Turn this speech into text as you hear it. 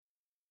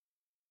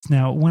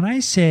Now, when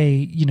I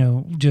say,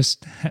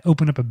 just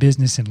open up a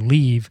business and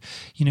leave,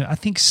 I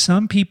think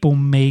some people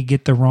may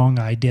get the wrong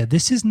idea.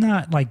 This is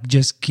not like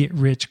just get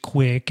rich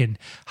quick and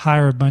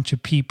hire a bunch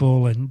of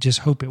people and just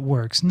hope it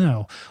works.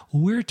 No,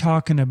 we're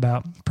talking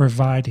about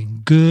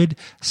providing good,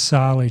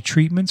 solid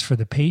treatments for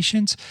the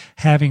patients,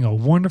 having a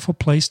wonderful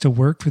place to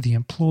work for the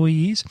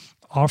employees,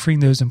 offering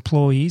those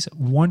employees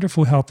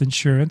wonderful health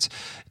insurance,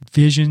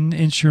 vision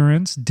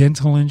insurance,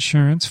 dental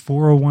insurance,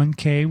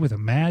 401k with a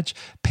match,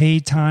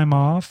 paid time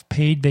off,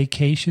 paid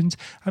vacations.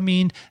 I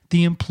mean,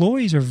 the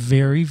employees are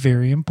very,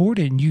 very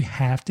important, and you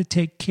have to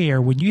take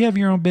care. When you have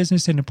your own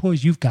business and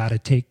employees, you've got to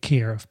take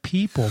care of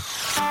people.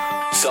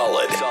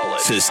 Solid,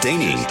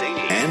 sustaining,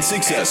 and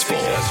successful.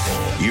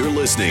 You're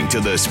listening to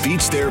the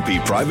Speech Therapy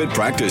Private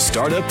Practice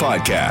Startup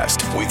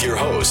Podcast with your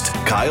host,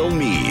 Kyle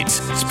Meads,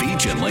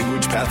 speech and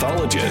language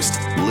pathologist.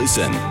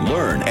 Listen,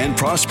 learn, and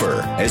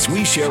prosper as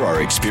we share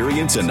our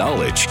experience and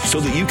knowledge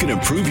so that you can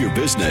improve your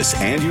business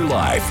and your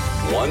life,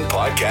 one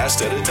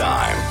podcast at a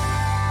time.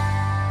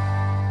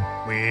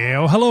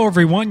 Well, hello,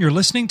 everyone. You're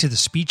listening to the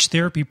Speech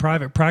Therapy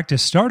Private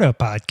Practice Startup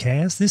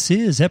Podcast. This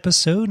is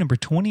episode number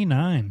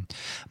 29.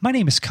 My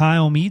name is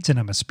Kyle Meads, and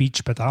I'm a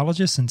speech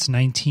pathologist since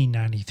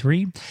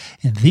 1993.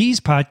 And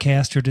these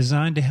podcasts are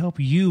designed to help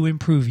you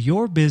improve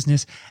your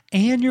business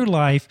and your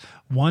life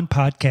one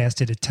podcast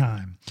at a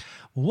time.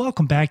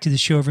 Welcome back to the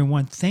show,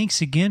 everyone.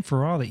 Thanks again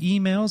for all the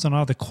emails and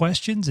all the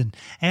questions. And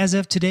as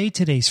of today,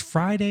 today's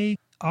Friday,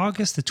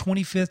 August the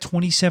 25th,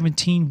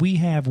 2017, we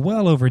have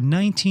well over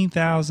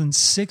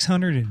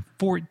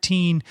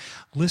 19,614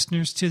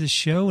 listeners to the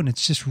show, and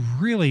it's just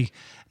really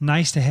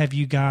nice to have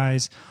you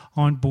guys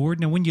on board.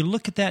 Now, when you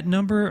look at that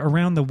number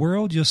around the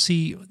world, you'll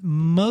see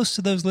most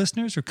of those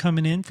listeners are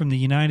coming in from the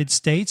United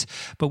States,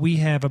 but we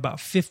have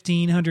about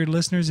 1,500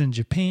 listeners in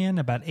Japan,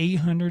 about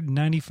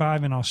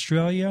 895 in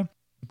Australia.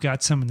 We've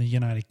got some in the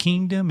United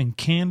Kingdom, and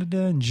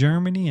Canada, and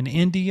Germany, and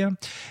India,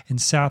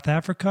 and South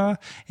Africa,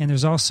 and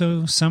there's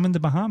also some in the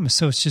Bahamas.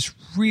 So it's just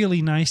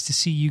really nice to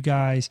see you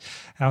guys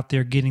out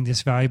there getting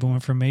this valuable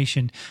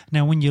information.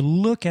 Now, when you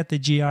look at the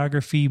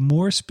geography,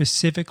 more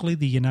specifically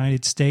the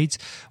United States,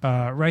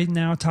 right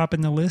now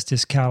topping the list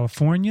is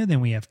California. Then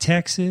we have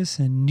Texas,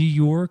 and New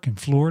York, and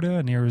Florida,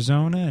 and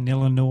Arizona, and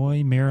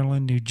Illinois,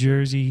 Maryland, New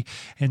Jersey,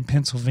 and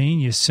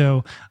Pennsylvania.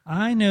 So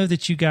I know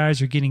that you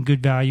guys are getting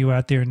good value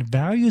out there, and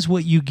value is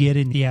what you get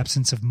in the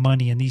absence of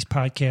money, and these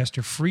podcasts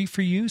are free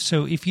for you.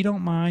 So if you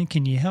don't mind,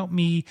 can you help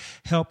me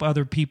help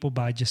other people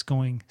by just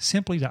going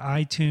simply to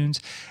iTunes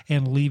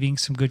and leaving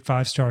some good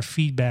 5-star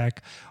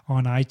feedback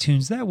on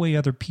iTunes? That way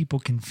other people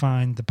can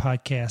find the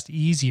podcast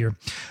easier.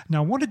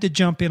 Now, I wanted to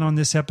jump in on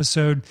this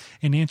episode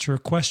and answer a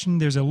question.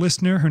 There's a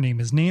listener, her name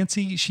is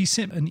Nancy. She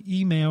sent an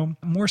email,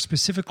 more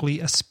specifically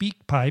a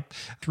speak pipe,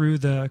 through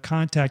the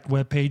contact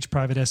webpage,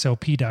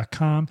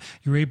 privateslp.com.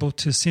 You're able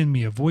to send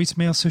me a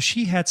voicemail. So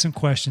she had some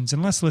questions,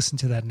 and let's listen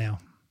to that now.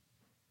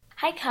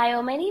 Hi,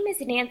 Kyle. My name is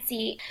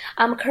Nancy.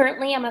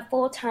 Currently, I'm a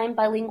full-time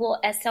bilingual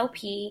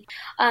SLP.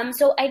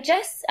 So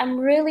I'm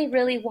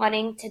really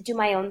wanting to do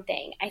my own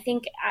thing. I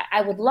think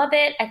I would love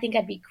it. I think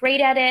I'd be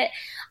great at it.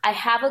 I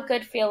have a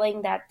good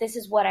feeling that this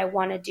is what I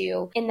want to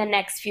do in the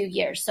next few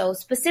years. So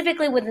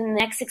specifically within the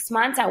next 6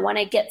 months, I want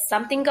to get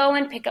something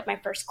going, pick up my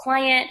first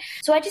client.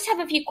 So I just have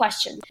a few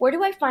questions. Where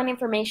do I find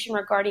information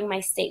regarding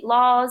my state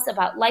laws,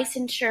 about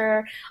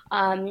licensure,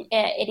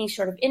 any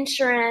sort of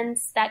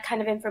insurance, that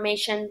kind of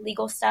information,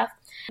 legal stuff?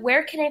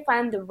 Where can I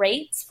find the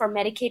rates for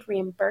Medicaid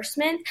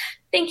reimbursement?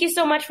 Thank you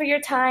so much for your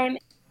time.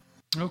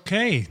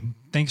 Okay.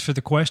 Thanks for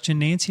the question,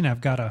 Nancy. And I've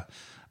got a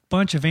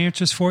bunch of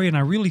answers for you, and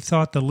I really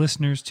thought the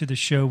listeners to the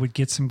show would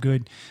get some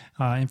good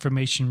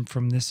information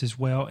from this as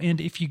well.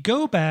 And if you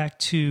go back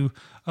to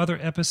other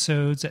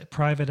episodes at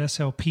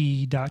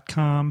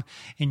privateslp.com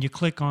and you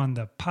click on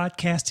the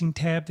podcasting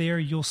tab there,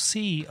 you'll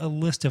see a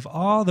list of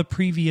all the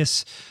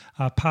previous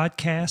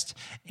podcasts.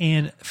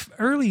 And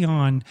early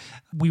on,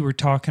 we were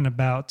talking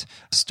about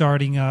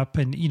starting up,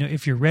 and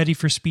if you're ready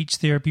for speech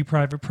therapy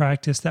private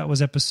practice, that was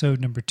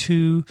episode number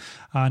 2.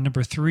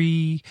 Number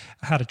 3,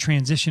 how to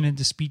transition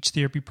into speech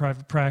therapy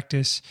private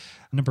practice.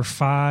 Number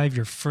 5,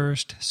 your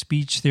first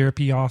speech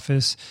therapy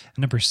office.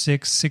 Number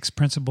 6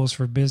 principles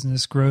for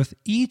business growth.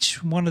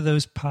 Each one of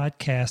those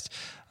podcasts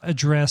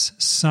address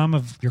some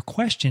of your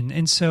question.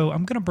 And so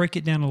I'm going to break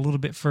it down a little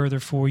bit further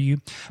for you.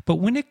 But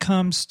when it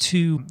comes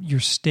to your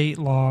state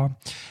law,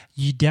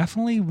 you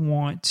definitely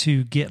want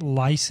to get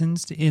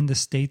licensed in the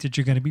state that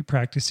you're going to be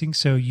practicing.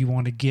 So you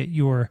want to get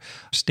your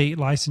state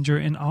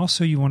licensure, and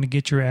also you want to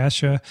get your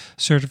ASHA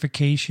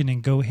certification,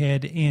 and go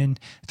ahead and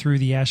through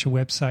the ASHA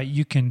website,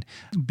 you can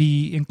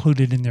be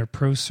included in their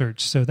pro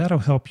search. So that'll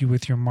help you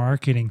with your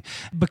marketing,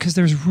 because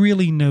there's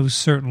really no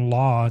certain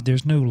law.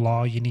 There's no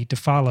law you need to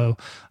follow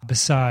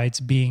besides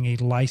besides being a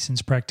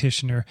licensed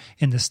practitioner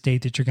in the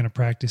state that you're going to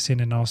practice in,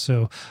 and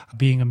also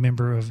being a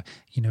member of,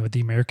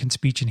 the American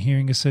Speech and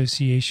Hearing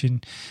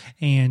Association.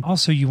 And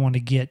also you want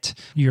to get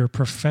your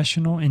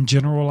professional and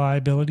general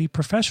liability.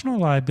 Professional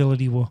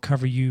liability will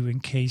cover you in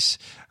case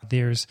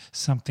there's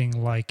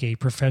something like a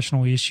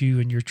professional issue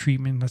in your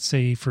treatment. Let's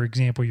say, for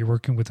example, you're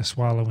working with a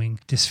swallowing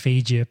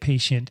dysphagia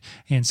patient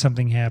and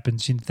something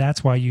happens.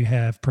 That's why you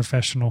have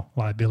professional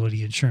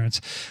liability insurance.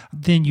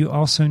 Then you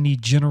also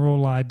need general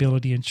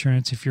liability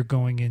insurance if you're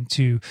going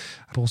into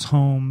people's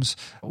homes,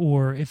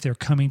 or if they're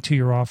coming to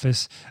your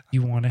office,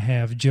 you want to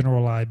have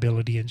general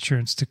liability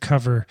insurance to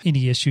cover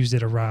any issues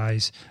that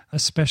arise,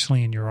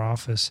 especially in your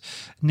office.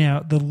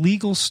 Now, the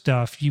legal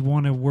stuff, you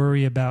want to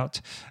worry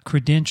about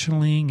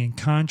credentialing and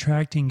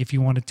contracting if you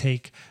want to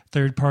take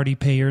third-party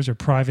payers or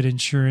private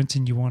insurance,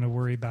 and you want to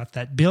worry about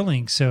that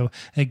billing. So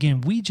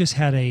again, we just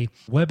had a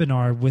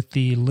webinar with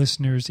the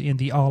listeners in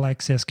the All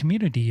Access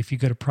community. If you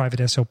go to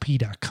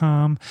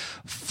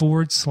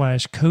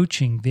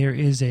privateslp.com/coaching, there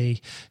is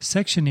a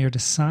section there to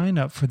sign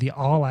up for the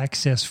All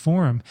Access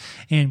forum.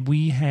 And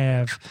we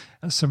have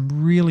some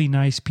really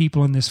nice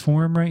people in this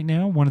forum right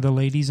now. One of the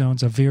ladies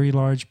owns a very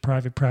large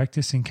private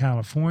practice in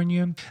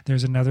California.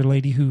 There's another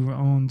lady who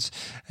owns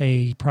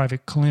a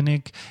private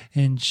clinic,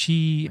 and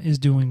she is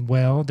doing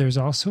well. There's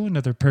also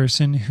another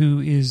person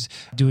who is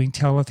doing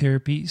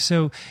teletherapy.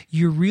 So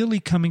you're really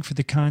coming for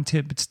the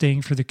content, but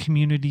staying for the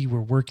community.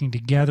 We're working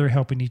together,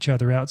 helping each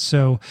other out.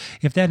 So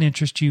if that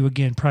interests you,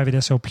 again,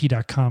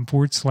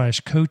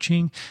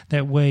 privateslp.com/coaching.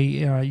 That way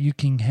you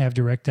can have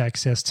direct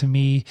access to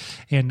me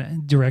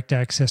and direct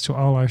access to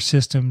all our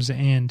systems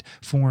and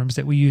forms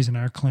that we use in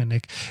our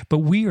clinic. But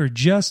we are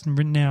just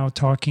now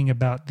talking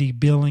about the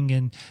billing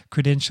and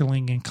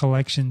credentialing and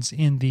collections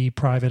in the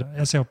private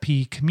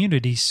SLP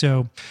community.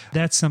 So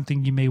that's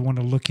something you may want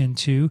to look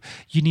into.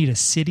 You need a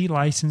city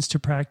license to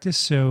practice.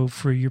 So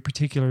for your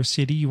particular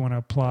city, you want to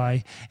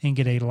apply and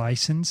get a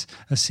license,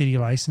 a city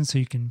license, so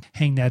you can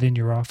hang that in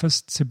your office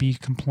to be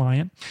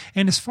compliant.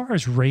 And as far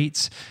as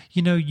rates,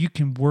 you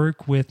can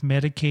work with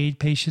Medicaid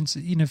patients.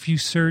 If you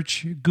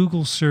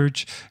Google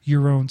search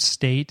your own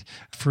state,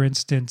 for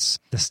instance,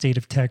 the state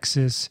of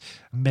Texas,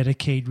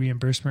 Medicaid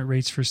reimbursement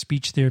rates for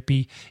speech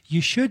therapy,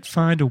 you should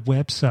find a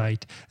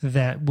website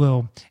that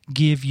will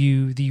give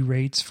you the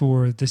rates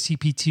for the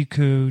CPT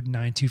code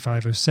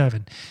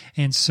 92507.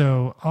 And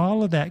so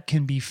all of that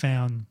can be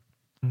found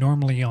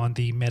normally on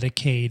the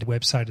Medicaid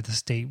website of the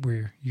state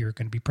where you're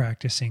going to be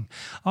practicing.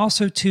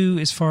 Also, too,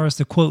 as far as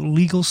the quote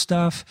legal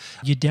stuff,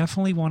 you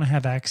definitely want to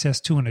have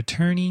access to an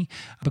attorney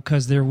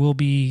because there will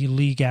be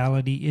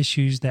legality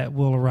issues that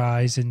will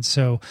arise. And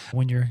so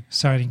when you're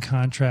signing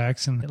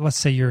contracts, and let's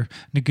say you're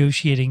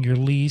negotiating your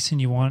lease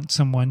and you want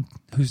someone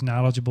who's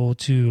knowledgeable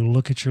to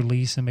look at your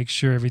lease and make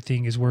sure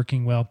everything is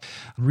working well,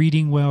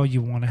 reading well,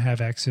 you want to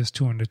have access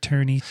to an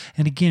attorney.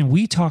 And again,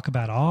 we talk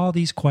about all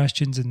these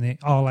questions in the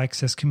All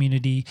Access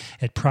community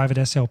at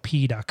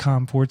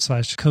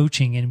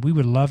privateslp.com/coaching, and we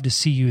would love to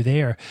see you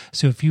there.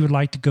 So if you would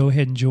like to go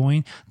ahead and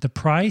join, the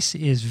price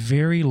is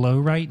very low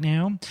right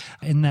now,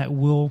 and that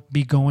will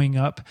be going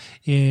up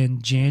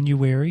in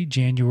January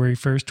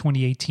 1st,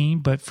 2018.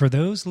 But for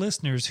those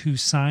listeners who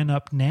sign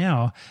up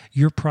now,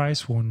 your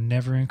price will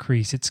never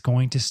increase. It's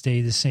going to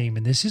stay the same.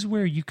 And this is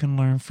where you can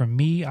learn from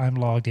me. I'm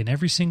logged in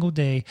every single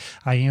day.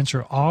 I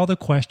answer all the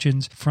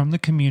questions from the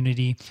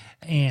community.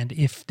 And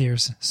if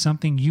there's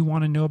something you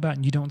want to know about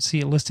and you don't see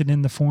it listed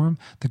in the forum,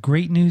 the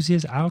great news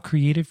is I'll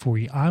create it for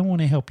you. I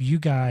want to help you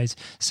guys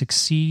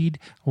succeed,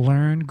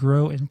 learn,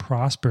 grow, and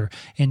prosper,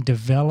 and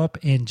develop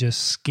and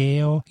just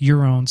scale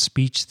your own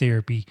speech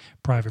therapy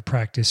private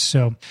practice.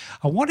 So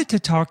I wanted to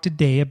talk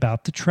today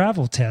about the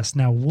travel test.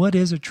 Now, what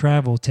is a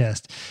travel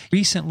test?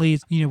 Recently,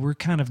 we're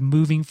kind of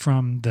moving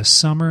from the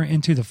summer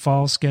into the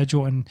fall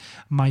schedule, and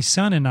my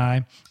son and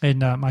I and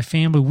my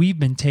family, we've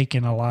been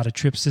taking a lot of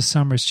trips this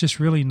summer. It's just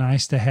really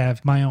nice to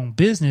have my own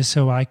business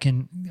so I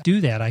can do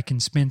that. I can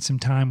spend some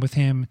time with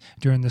him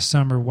during the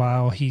summer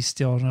while he's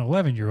still an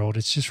 11-year-old.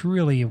 It's just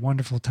really a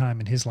wonderful time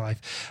in his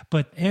life.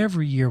 But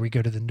every year we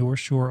go to the North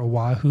Shore,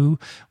 Oahu.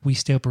 We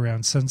stay up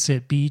around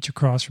Sunset Beach,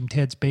 across from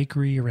Ted's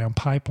Bakery, around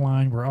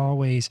Pipeline. We're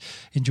always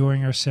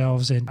enjoying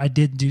ourselves. And I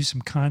did do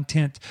some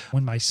content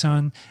when my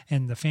son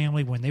and the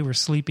family, when they were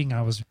sleeping,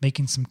 I was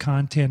making some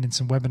content and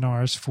some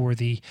webinars for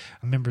the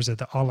members of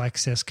the All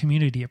Access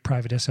community at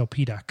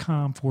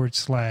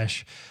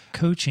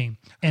privateslp.com/coaching.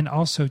 And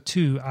also,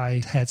 too,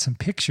 I had some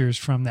pictures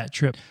from that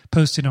trip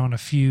posted on a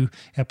few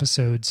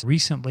episodes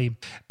recently.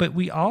 But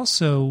we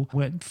also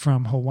went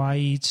from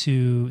Hawaii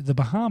to the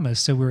Bahamas.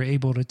 So we were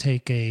able to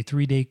take a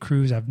 3-day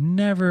cruise. I've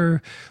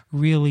never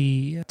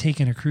really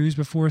taken a cruise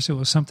before, so it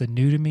was something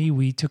new to me.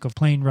 We took a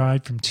plane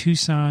ride from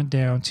Tucson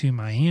down to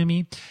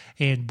Miami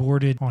and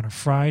boarded on a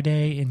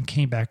Friday and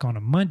came back on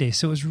a Monday.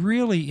 So it was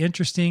really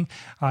interesting.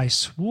 I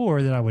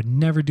swore that I would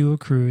never do a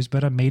cruise,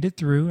 but I made it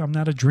through. I'm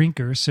not a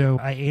drinker, so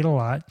I ate a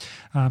lot.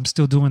 I'm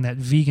still doing that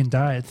vegan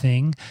diet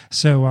thing.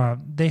 So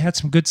they had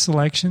some good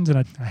selections,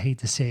 and I hate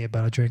to say it,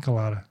 but I drink a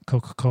lot of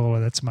Coca-Cola.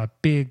 That's my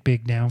big,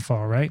 big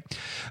downfall, right?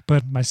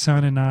 But my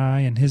son and I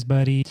and his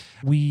buddy,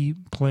 we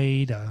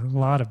played a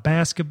lot of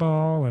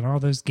basketball and all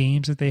those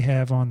games that they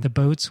have on the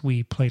boats.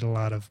 We played a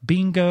lot of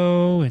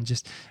bingo and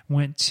just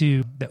went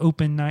to the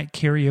open night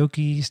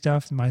karaoke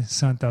stuff. My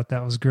son thought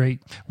that was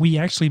great. We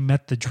actually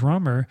met the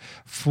drummer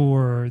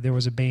there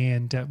was a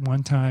band at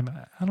one time.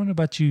 I don't know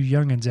about you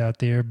youngins out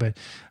there, but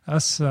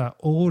us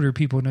older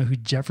people know who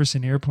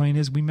Jefferson Airplane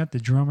is. We met the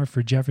drummer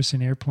for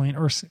Jefferson Airplane,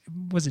 or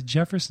was it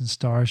Jefferson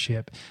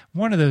Starship?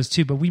 One of those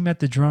two, but we met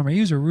the drummer. He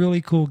was a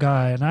really cool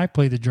guy, and I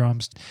played the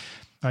drums.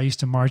 I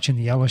used to march in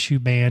the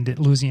LSU band at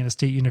Louisiana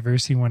State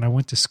University when I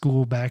went to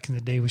school back in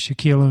the day with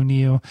Shaquille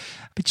O'Neal.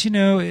 But,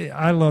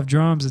 I love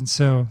drums, and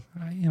so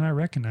I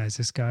recognize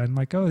this guy. I'm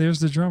like, oh,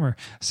 there's the drummer.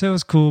 So it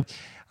was cool.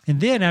 And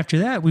then after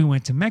that, we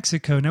went to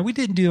Mexico. Now, we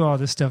didn't do all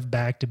this stuff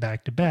back to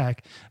back to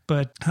back,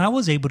 but I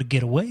was able to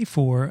get away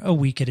for a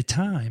week at a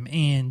time.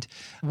 And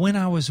when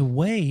I was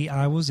away,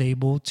 I was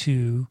able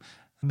to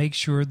make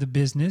sure the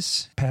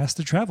business passed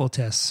the travel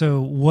test.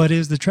 So what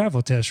is the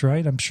travel test,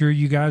 right? I'm sure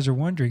you guys are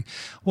wondering.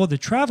 Well, the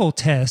travel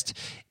test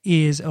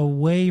is a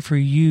way for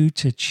you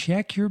to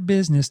check your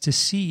business to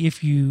see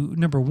if you,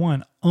 number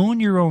one, own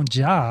your own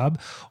job,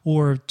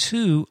 or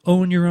two,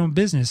 own your own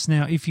business.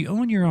 Now, if you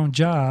own your own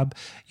job,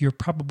 you're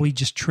probably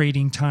just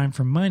trading time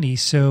for money,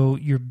 so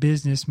your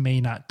business may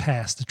not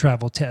pass the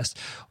travel test.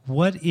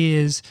 What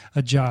is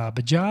a job?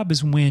 A job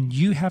is when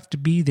you have to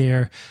be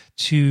there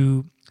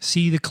to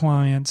see the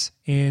clients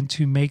and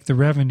to make the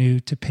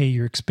revenue to pay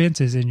your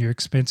expenses. And your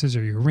expenses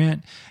are your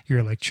rent, your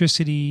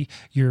electricity,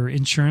 your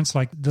insurance,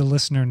 like the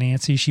listener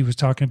Nancy, she was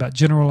talking about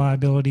general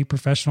liability,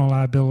 professional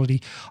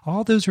liability.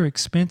 All those are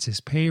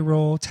expenses,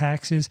 payroll,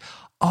 taxes,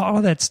 all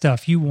of that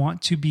stuff. You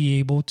want to be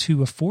able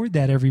to afford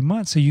that every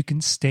month so you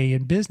can stay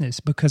in business,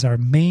 because our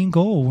main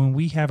goal when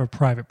we have a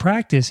private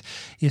practice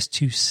is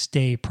to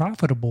stay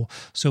profitable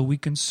so we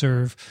can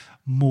serve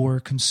more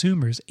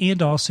consumers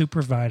and also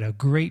provide a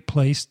great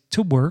place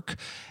to work.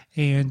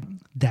 And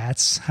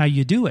that's how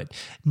you do it.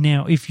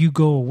 Now, if you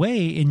go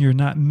away and you're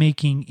not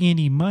making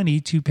any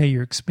money to pay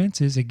your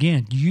expenses,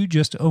 again, you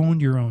just own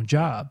your own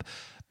job.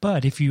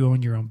 But if you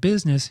own your own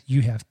business,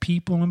 you have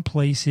people and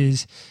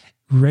places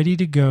ready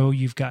to go.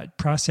 You've got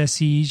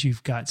processes,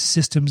 you've got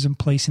systems in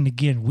place. And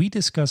again, we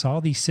discuss all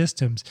these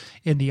systems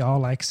in the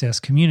All Access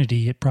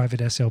community at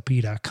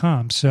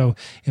privateslp.com. So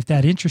if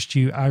that interests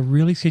you, I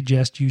really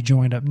suggest you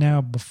join up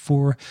now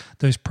before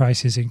those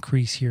prices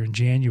increase here in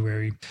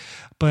January.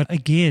 But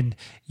again,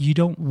 you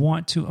don't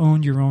want to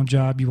own your own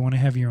job. You want to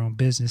have your own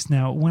business.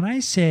 Now, when I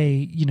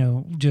say,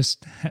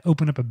 just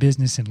open up a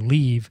business and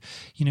leave,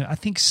 I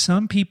think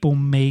some people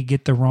may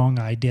get the wrong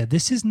idea.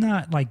 This is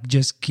not like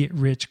just get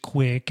rich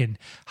quick and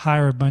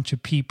hire a bunch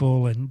of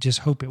people and just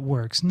hope it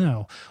works.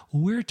 No,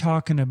 we're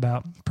talking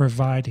about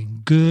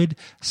providing good,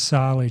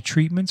 solid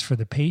treatments for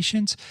the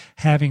patients,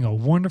 having a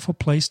wonderful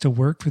place to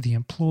work for the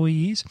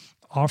employees,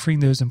 offering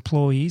those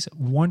employees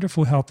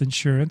wonderful health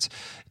insurance,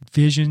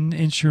 vision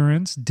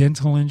insurance,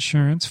 dental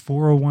insurance,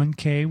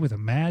 401k with a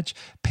match,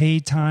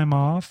 paid time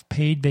off,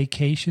 paid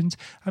vacations.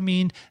 I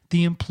mean,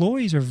 the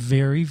employees are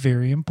very,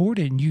 very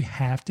important. And you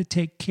have to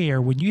take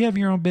care. When you have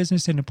your own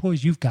business and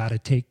employees, you've got to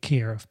take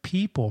care of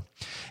people.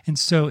 And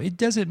so it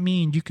doesn't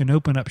mean you can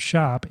open up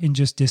shop and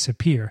just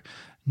disappear.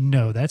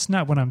 No, that's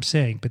not what I'm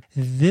saying. But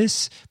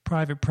this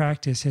private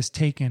practice has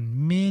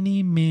taken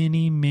many,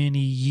 many, many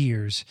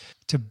years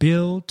to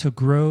build, to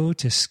grow,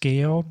 to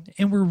scale.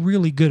 And we're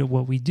really good at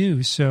what we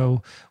do.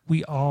 So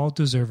we all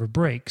deserve a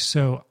break.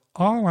 So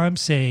all I'm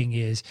saying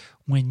is,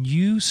 when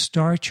you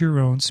start your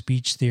own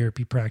speech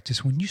therapy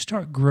practice, when you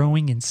start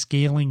growing and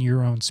scaling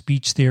your own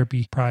speech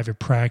therapy private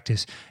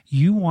practice,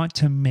 you want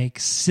to make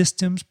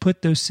systems,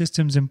 put those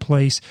systems in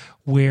place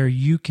where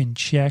you can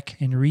check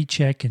and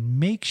recheck and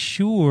make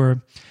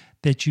sure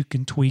that you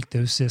can tweak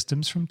those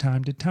systems from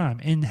time to time.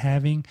 And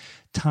having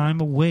time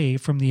away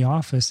from the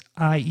office,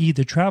 i.e.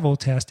 the travel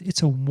test,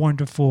 it's a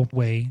wonderful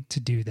way to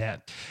do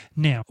that.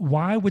 Now,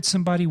 why would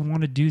somebody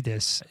want to do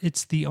this?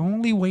 It's the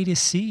only way to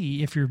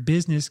see if your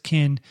business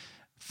can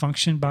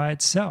function by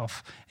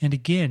itself. And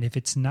again, if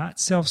it's not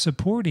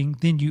self-supporting,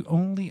 then you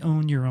only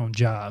own your own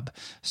job.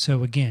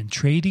 So again,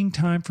 trading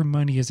time for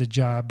money is a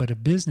job, but a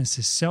business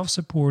is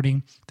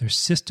self-supporting. There's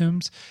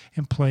systems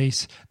in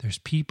place. There's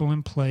people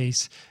in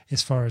place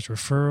as far as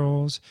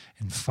referrals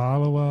and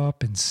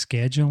follow-up and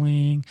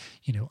scheduling,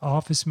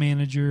 office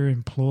manager,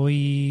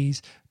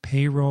 employees,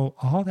 payroll,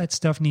 all that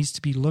stuff needs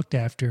to be looked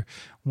after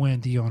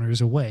when the owner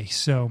is away.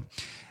 So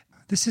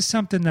this is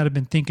something that I've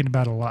been thinking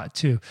about a lot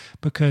too,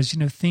 because,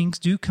 things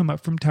do come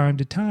up from time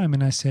to time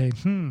and I say,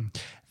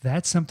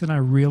 that's something I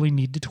really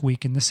need to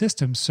tweak in the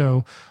system.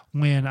 So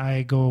when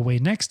I go away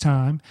next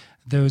time,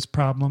 those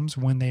problems,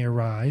 when they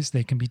arise,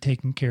 they can be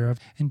taken care of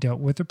and dealt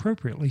with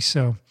appropriately.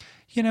 So,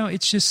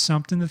 it's just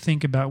something to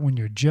think about when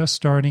you're just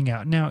starting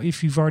out. Now,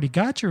 if you've already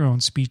got your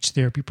own speech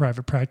therapy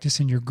private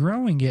practice and you're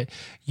growing it,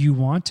 you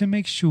want to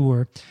make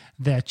sure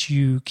that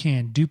you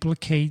can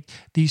duplicate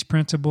these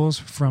principles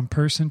from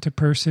person to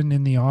person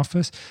in the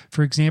office.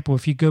 For example,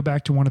 if you go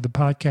back to one of the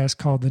podcasts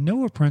called the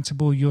Noah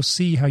Principle, you'll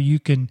see how you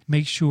can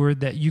make sure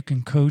that you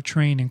can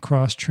co-train and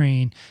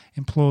cross-train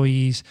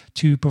employees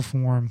to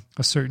perform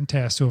a certain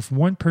task. So if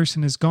one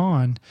person is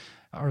gone,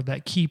 or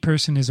that key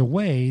person is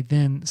away,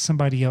 then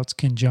somebody else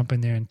can jump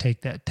in there and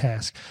take that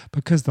task.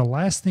 Because the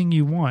last thing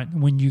you want,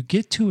 when you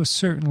get to a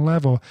certain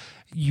level,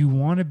 you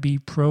want to be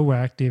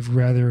proactive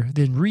rather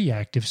than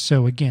reactive.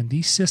 So again,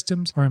 these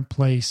systems are in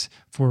place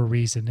for a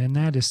reason, and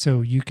that is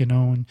so you can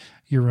own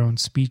your own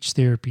speech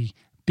therapy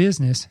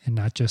business and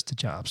not just a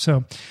job.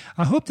 So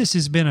I hope this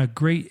has been a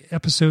great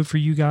episode for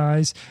you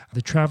guys,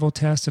 the travel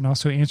test and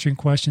also answering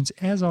questions.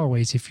 As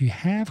always, if you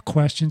have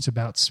questions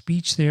about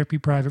speech therapy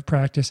private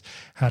practice,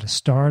 how to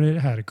start it,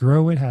 how to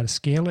grow it, how to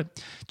scale it,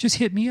 just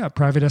hit me up,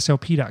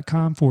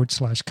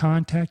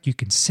 privateslp.com/contact. You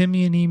can send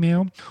me an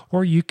email,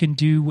 or you can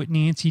do what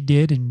Nancy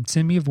did and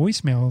send me a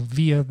voicemail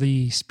via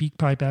the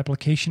SpeakPipe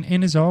application.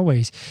 And as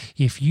always,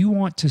 if you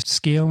want to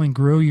scale and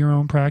grow your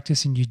own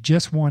practice and you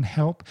just want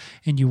help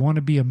and you want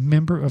to be a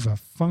member of a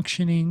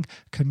functioning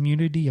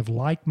community of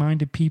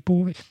like-minded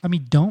people,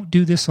 don't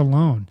do this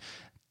alone.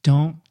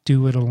 Don't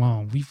do it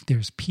alone.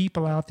 There's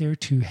people out there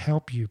to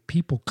help you.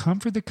 People come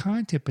for the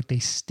content, but they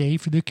stay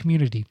for the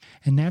community.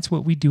 And that's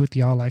what we do at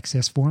the All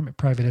Access Forum at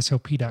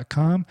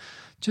privateslp.com.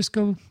 Just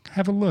go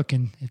have a look.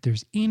 And if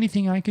there's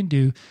anything I can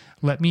do,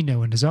 let me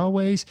know. And as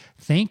always,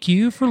 thank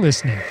you for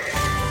listening.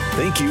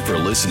 Thank you for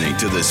listening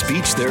to the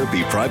Speech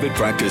Therapy Private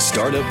Practice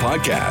Startup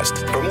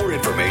Podcast. For more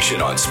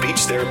information on Speech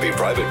Therapy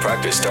Private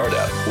Practice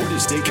Startup or to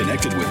stay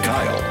connected with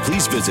Kyle,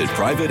 please visit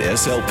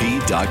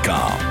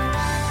privateslp.com.